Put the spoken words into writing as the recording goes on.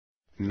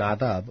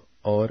नादाब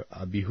और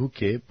अबीहू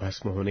के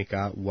भस्म होने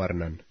का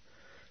वर्णन।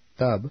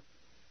 तब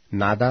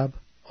नादाब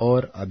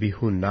और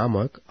अबीहू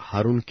नामक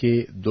हारून के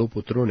 2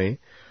 पुत्रों ने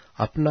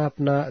अपना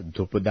अपना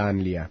धूपदान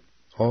लिया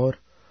और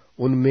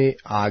उनमें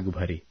आग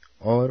भरी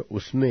और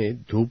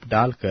उसमें धूप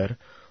डालकर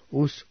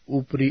उस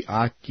ऊपरी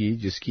आग की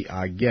जिसकी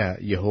आज्ञा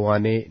यहोवा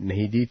ने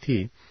नहीं दी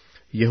थी,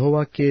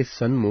 यहोवा के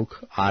सन्मुख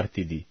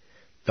आरती दी।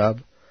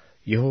 तब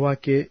यहोवा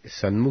के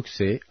सन्मुख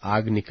से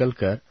आग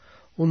निकलकर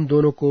उन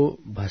दोनों को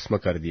भस्म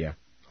कर दिया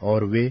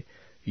और वे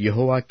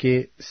यहोवा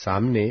के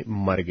सामने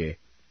मर गए।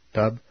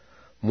 तब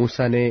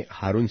मूसा ने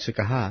हारून से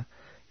कहा,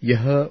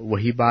 यह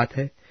वही बात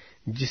है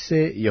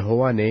जिससे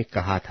यहोवा ने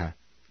कहा था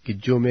कि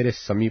जो मेरे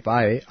समीप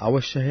आए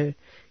अवश्य है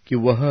कि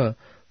वह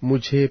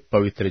मुझे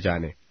पवित्र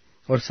जाने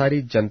और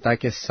सारी जनता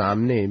के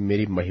सामने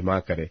मेरी महिमा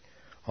करे।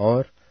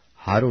 और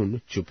हारून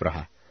चुप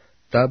रहा।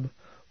 तब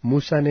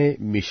मूसा ने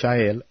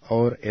मिशाएल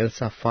और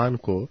एलसाफान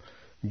को,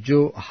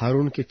 जो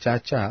हारून के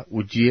चाचा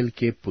उज्जीएल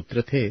के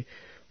पुत्र थे,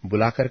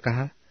 बुलाकर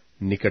कहा,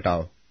 निकट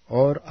आओ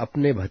और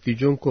अपने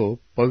भतीजों को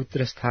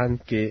पवित्र स्थान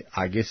के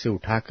आगे से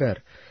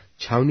उठाकर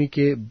छावनी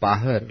के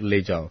बाहर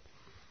ले जाओ।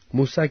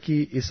 मूसा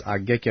की इस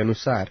आज्ञा के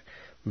अनुसार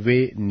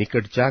वे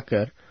निकट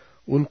जाकर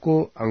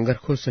उनको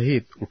अंगरखों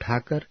सहित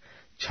उठाकर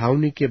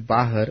छावनी के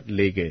बाहर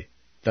ले गए।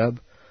 तब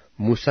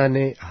मूसा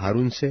ने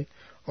हारून से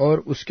और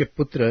उसके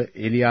पुत्र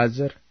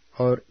एलियाजर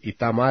और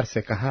इतामार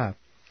से कहा,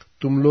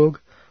 तुम लोग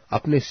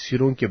अपने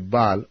सिरों के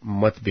बाल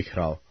मत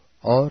बिखराओ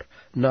और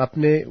न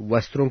अपने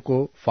वस्त्रों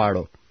को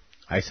फाड़ो,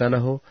 ऐसा न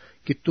हो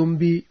कि तुम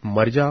भी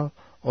मर जाओ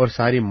और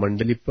सारी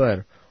मंडली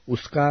पर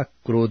उसका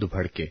क्रोध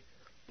भड़के।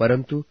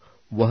 परंतु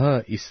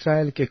वह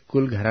इस्राएल के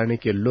कुल घराने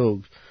के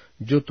लोग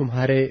जो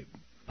तुम्हारे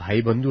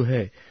भाई बंधु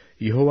है,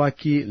 यहोवा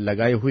की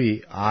लगाई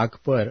हुई आग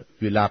पर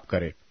विलाप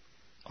करे।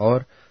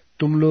 और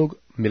तुम लोग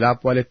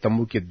मिलाप वाले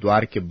तंबू के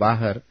द्वार के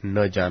बाहर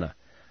न जाना,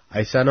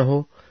 ऐसा न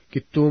हो कि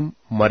तुम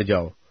मर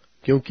जाओ,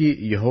 क्योंकि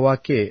यहोवा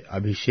के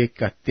अभिषेक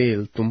का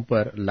तेल तुम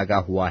पर लगा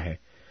हुआ है।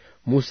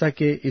 मूसा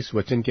के इस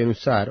वचन के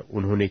अनुसार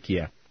उन्होंने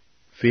किया।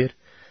 फिर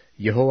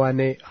यहोवा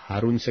ने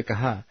हारून से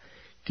कहा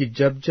कि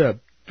जब जब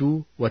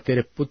तू व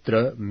तेरे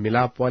पुत्र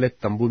मिलाप वाले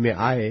तंबू में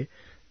आए,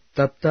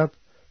 तब तब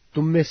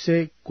तुम में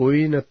से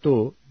कोई न तो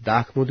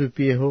दाख मधु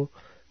पिए हो,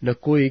 न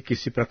कोई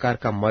किसी प्रकार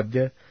का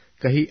मद्य,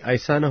 कहीं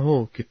ऐसा न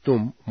हो कि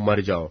तुम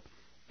मर जाओ।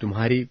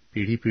 तुम्हारी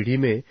पीढ़ी पीढ़ी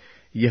में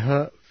यह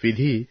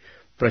विधि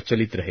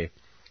प्रचलित रहे,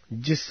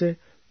 जिससे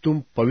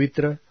तुम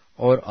पवित्र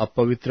और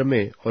अपवित्र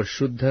में और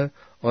शुद्ध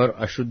और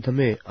अशुद्ध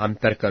में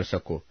अंतर कर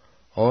सको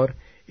और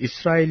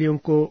इस्राएलियों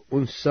को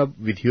उन सब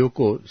विधियों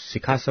को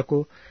सिखा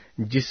सको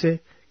जिसे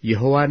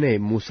यहोवा ने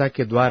मूसा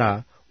के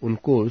द्वारा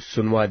उनको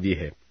सुनवा दी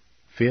है।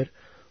 फिर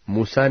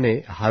मूसा ने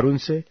हारून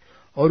से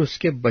और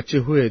उसके बचे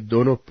हुए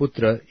दोनों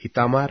पुत्र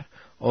इतामार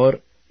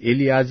और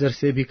एलियाजर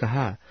से भी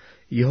कहा,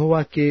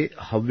 यहोवा के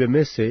हव्य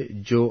में से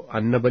जो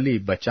अन्नबलि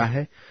बचा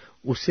है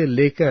उसे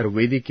लेकर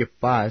वेदी के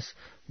पास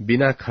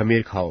बिना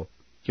खमीर खाओ,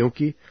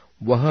 क्योंकि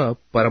वह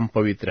परम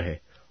पवित्र है,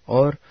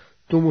 और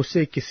तुम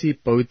उसे किसी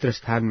पवित्र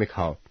स्थान में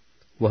खाओ।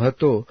 वह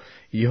तो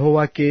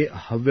यहोवा के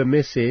हव्य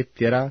में से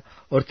तेरा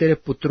और तेरे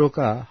पुत्रों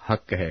का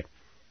हक है,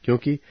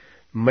 क्योंकि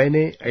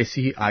मैंने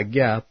ऐसी ही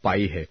आज्ञा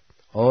पाई है।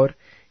 और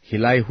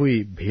हिलाई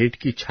हुई भेंट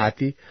की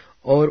छाती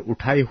और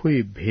उठाई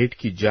हुई भेंट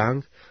की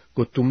जांघ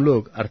को तुम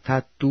लोग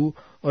अर्थात तू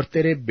और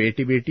तेरे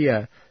बेटी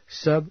बेटियां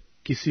सब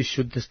किसी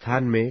शुद्ध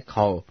स्थान में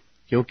खाओ,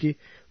 क्योंकि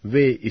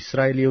वे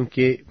इस्राएलियों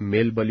के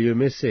मेल बलियों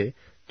में से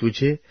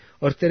तुझे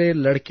और तेरे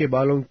लड़के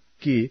बालों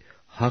की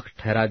हक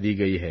ठहरा दी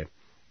गई है।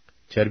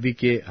 चर्बी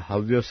के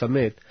हव्यों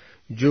समेत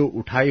जो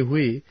उठाई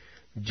हुई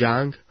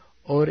जांघ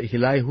और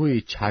हिलाई हुई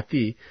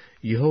छाती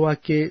यहोवा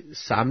के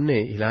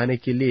सामने हिलाने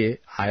के लिए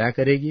आया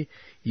करेगी,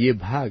 ये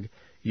भाग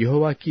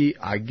यहोवा की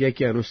आज्ञा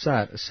के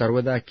अनुसार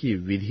सर्वदा की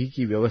विधि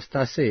की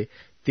व्यवस्था से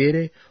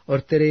तेरे और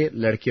तेरे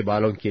लड़के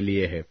बालों के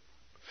लिए है।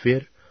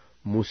 फिर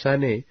मूसा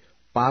ने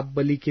पाप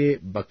बलि के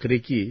बकरे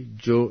की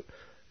जो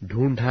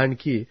ढूंढ ढांड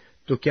की,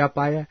 तो क्या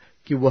पाया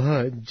कि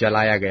वह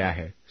जलाया गया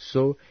है।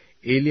 सो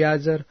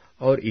एलियाजर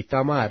और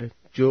इतामार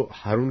जो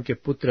हारून के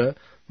पुत्र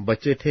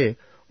बचे थे,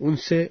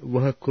 उनसे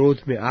वह क्रोध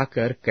में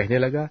आकर कहने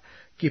लगा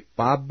कि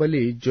पाप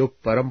बलि जो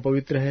परम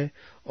पवित्र है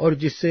और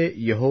जिसे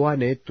यहोवा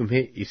ने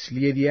तुम्हें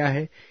इसलिए दिया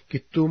है कि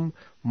तुम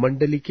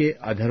मंडली के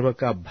अधर्म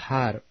का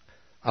भार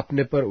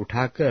अपने पर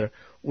उठाकर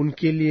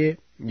उनके लिए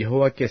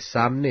यहोवा के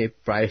सामने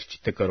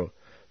प्रायश्चित करो,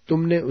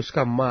 तुमने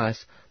उसका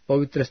मांस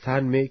पवित्र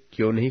स्थान में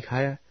क्यों नहीं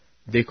खाया?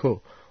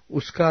 देखो,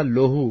 उसका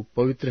लोहू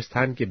पवित्र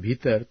स्थान के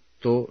भीतर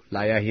तो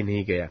लाया ही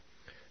नहीं गया।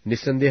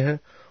 निसंदेह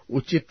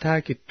उचित था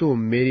कि तुम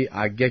मेरी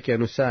आज्ञा के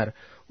अनुसार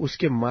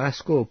उसके मांस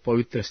को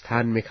पवित्र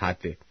स्थान में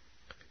खाते।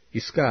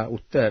 इसका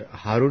उत्तर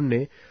हारून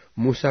ने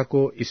मूसा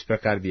को इस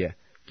प्रकार दिया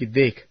कि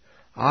देख,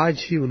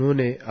 आज ही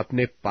उन्होंने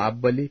अपने पाप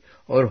बलि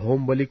और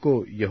होम बलि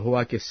को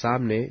यहोवा के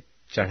सामने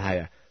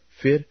चढ़ाया,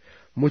 फिर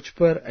मुझ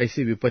पर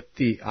ऐसी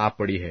विपत्ति आ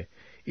पड़ी है।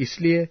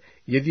 इसलिए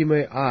यदि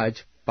मैं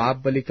आज पाप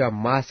बलि का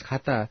मांस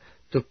खाता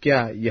तो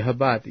क्या यह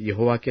बात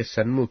यहोवा के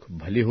सन्मुख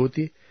भली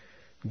होती?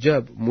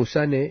 जब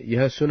मूसा ने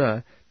यह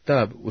सुना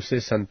तब उसे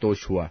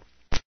संतोष हुआ